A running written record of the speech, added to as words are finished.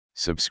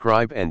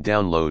Subscribe and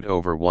download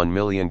over 1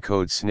 million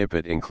code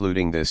snippet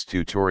including this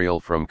tutorial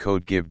from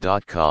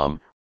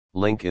codegive.com,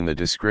 link in the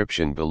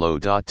description below.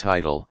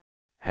 Title: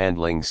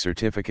 Handling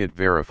Certificate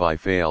Verify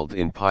Failed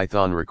in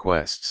Python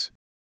Requests.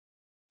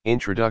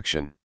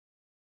 Introduction.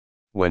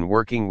 When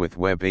working with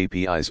web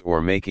APIs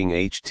or making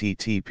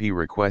HTTP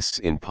requests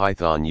in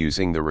Python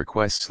using the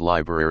requests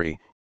library,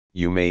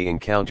 you may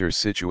encounter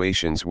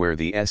situations where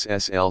the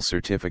SSL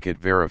certificate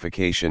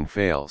verification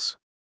fails.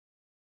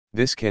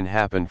 This can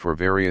happen for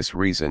various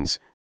reasons,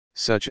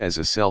 such as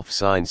a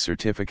self-signed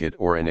certificate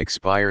or an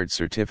expired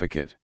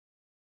certificate.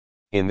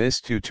 In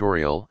this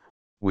tutorial,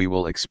 we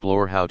will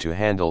explore how to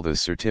handle the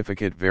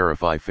certificate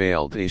verify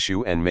failed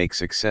issue and make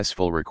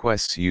successful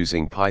requests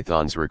using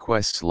Python's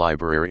requests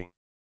library.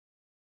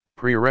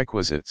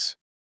 Prerequisites.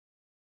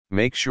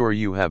 Make sure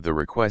you have the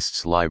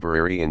requests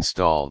library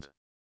installed.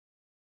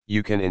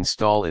 You can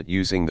install it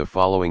using the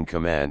following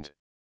command.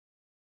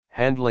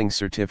 Handling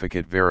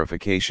certificate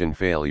verification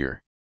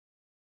failure.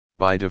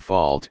 By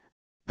default,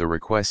 the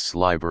requests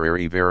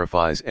library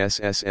verifies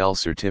SSL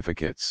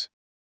certificates.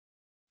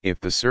 If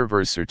the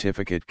server's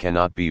certificate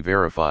cannot be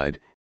verified,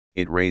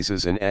 it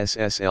raises an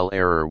SSL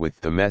error with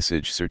the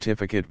message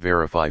certificate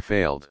verify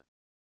failed.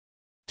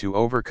 To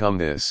overcome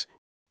this,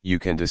 you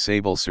can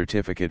disable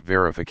certificate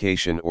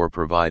verification or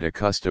provide a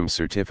custom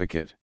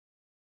certificate.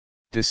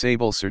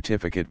 Disable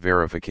certificate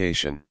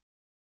verification.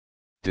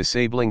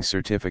 Disabling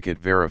certificate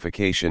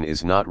verification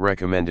is not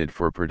recommended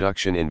for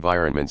production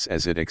environments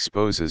as it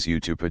exposes you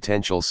to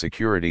potential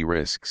security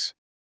risks.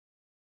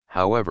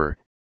 However,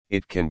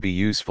 it can be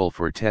useful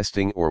for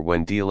testing or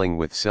when dealing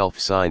with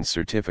self-signed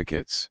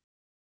certificates.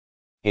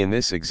 In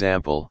this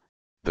example,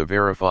 the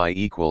verify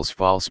equals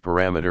false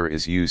parameter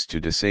is used to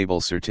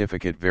disable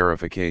certificate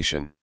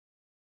verification.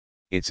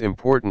 It's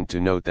important to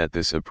note that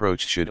this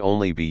approach should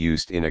only be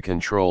used in a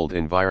controlled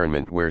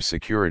environment where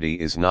security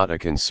is not a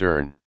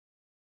concern.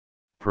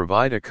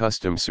 Provide a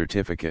custom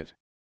certificate.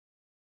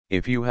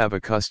 If you have a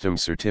custom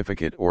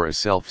certificate or a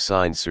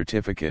self-signed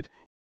certificate,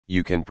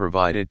 you can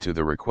provide it to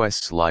the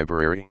requests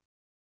library.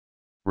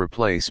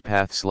 Replace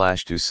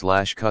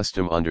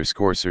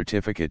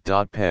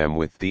path/to/custom_certificate.pem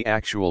with the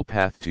actual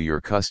path to your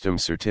custom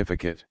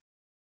certificate.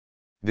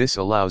 This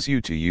allows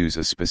you to use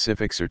a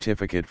specific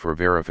certificate for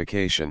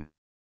verification.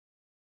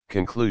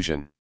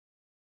 Conclusion.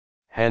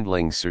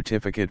 Handling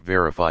certificate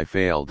verify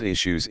failed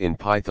issues in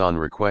Python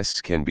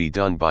requests can be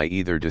done by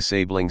either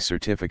disabling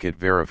certificate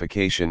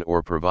verification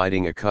or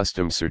providing a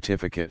custom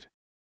certificate.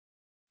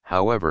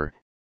 However,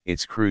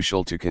 it's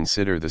crucial to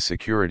consider the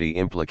security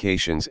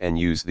implications and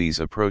use these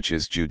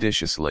approaches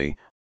judiciously,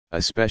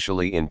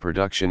 especially in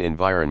production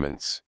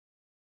environments.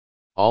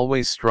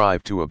 Always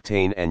strive to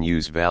obtain and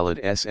use valid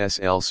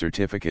SSL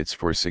certificates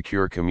for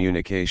secure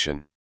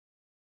communication.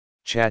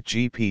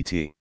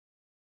 ChatGPT.